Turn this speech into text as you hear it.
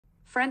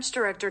French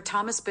director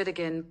Thomas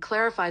Bidegain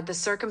clarified the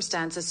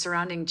circumstances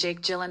surrounding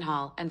Jake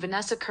Gyllenhaal and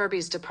Vanessa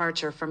Kirby's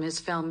departure from his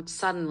film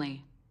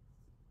Suddenly,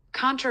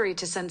 contrary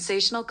to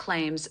sensational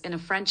claims in a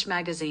French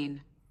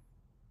magazine.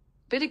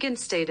 Bidegain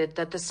stated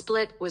that the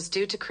split was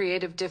due to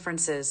creative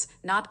differences,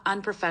 not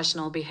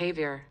unprofessional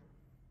behavior.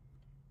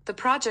 The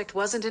project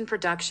wasn't in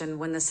production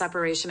when the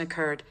separation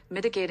occurred,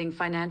 mitigating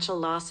financial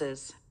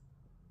losses.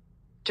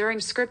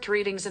 During script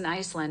readings in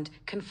Iceland,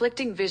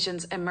 conflicting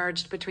visions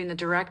emerged between the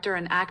director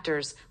and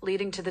actors,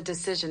 leading to the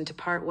decision to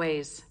part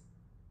ways.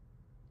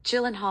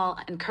 Gyllenhaal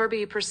and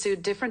Kirby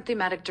pursued different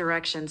thematic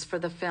directions for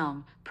the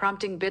film,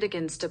 prompting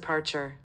Bidegain's departure.